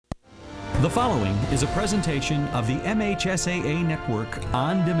The following is a presentation of the MHSAA Network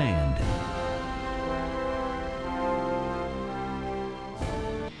on demand.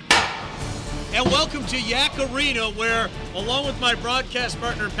 And welcome to Yack Arena, where, along with my broadcast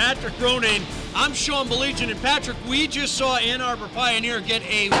partner, Patrick Ronayne, I'm Sean Belegian. And Patrick, we just saw Ann Arbor Pioneer get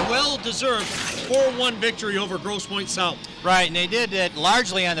a well-deserved 4-1 victory over Grosse Pointe South. Right, and they did it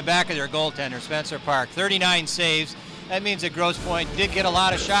largely on the back of their goaltender, Spencer Park. 39 saves. That means that Grosse Pointe did get a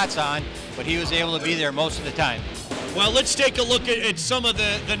lot of shots on, but he was able to be there most of the time. Well, let's take a look at some of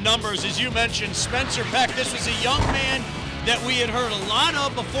the numbers. As you mentioned, Spencer Peck, this was a young man that we had heard a lot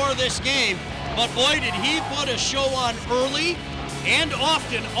of before this game, but boy, did he put a show on early and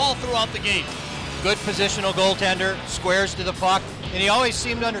often all throughout the game. Good positional goaltender, squares to the puck, and he always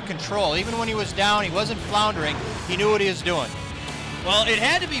seemed under control. Even when he was down, he wasn't floundering. He knew what he was doing. Well, it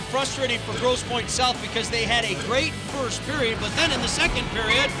had to be frustrating for Grosse Pointe South because they had a great first period, but then in the second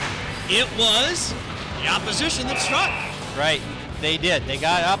period, it was the opposition that struck. Right, they did. They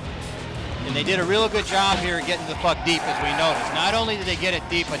got up, and they did a real good job here getting the puck deep, as we noticed. Not only did they get it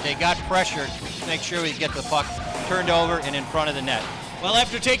deep, but they got pressured to make sure we get the puck turned over and in front of the net. Well,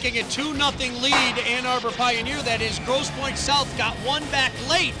 after taking a 2-0 lead, Ann Arbor Pioneer, that is, Grosse Pointe South got one back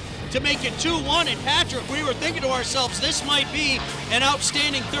late to make it 2-1, and Patrick, we were thinking to ourselves, this might be an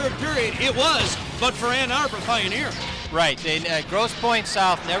outstanding third period. It was, but for Ann Arbor Pioneer. Right, Grosse Pointe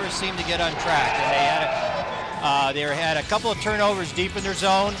South never seemed to get on track, and they had a couple of turnovers deep in their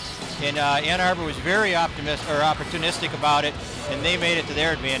zone, and Ann Arbor was very opportunistic about it, and they made it to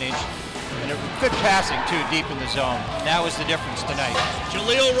their advantage. And a good passing, too, deep in the zone. That was the difference tonight.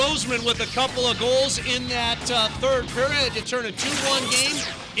 Jaleel Roseman with a couple of goals in that third period to turn a 2-1 game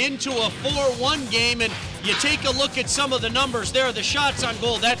into a 4-1 game. And you take a look at some of the numbers there, the shots on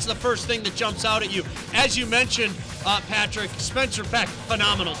goal, that's the first thing that jumps out at you. As you mentioned, Patrick, Spencer Peck,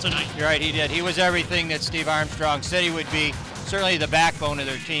 phenomenal tonight. You're right, he did. He was everything that Steve Armstrong said he would be. Certainly the backbone of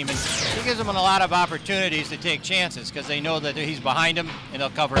their team, and he gives them a lot of opportunities to take chances because they know that he's behind them and they'll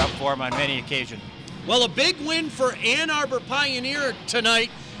cover up for him on many occasions. Well, a big win for Ann Arbor Pioneer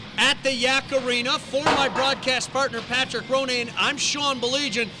tonight at the Yack Arena. For my broadcast partner, Patrick Ronayne, I'm Sean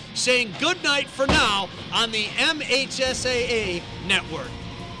Belegian saying good night for now on the MHSAA Network.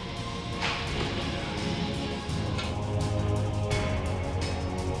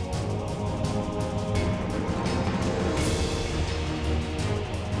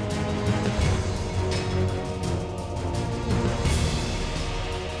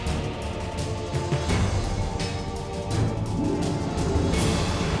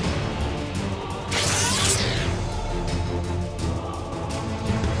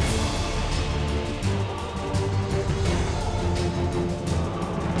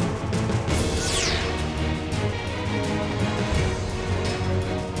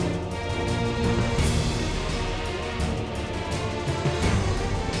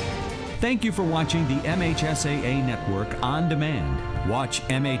 Thank you for watching the MHSAA Network on demand. Watch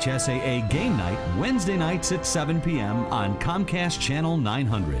MHSAA Game Night Wednesday nights at 7 p.m. on Comcast Channel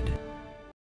 900.